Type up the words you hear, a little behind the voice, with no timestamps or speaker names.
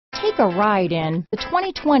Take a ride in the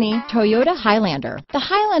 2020 Toyota Highlander. The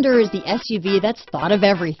Highlander is the SUV that's thought of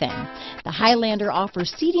everything. The Highlander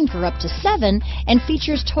offers seating for up to 7 and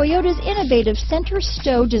features Toyota's innovative center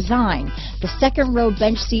stow design. The second row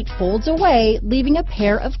bench seat folds away, leaving a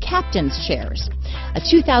pair of captain's chairs. A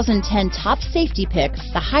 2010 top safety pick,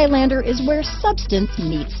 the Highlander is where substance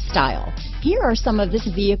meets style. Here are some of this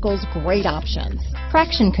vehicle's great options: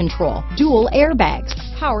 traction control, dual airbags,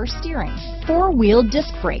 power steering, 4-wheel disc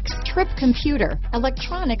brakes, trip computer,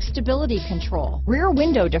 electronic stability control, rear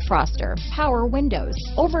window defroster, power windows,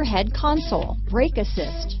 overhead console, brake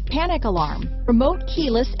assist, panic alarm, remote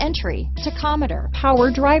keyless entry, tachometer,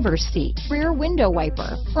 power driver's seat, rear window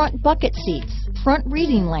wiper, front bucket seats, front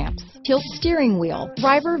reading lamps, tilt steering wheel,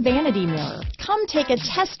 driver vanity mirror. Come take a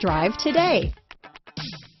test drive today.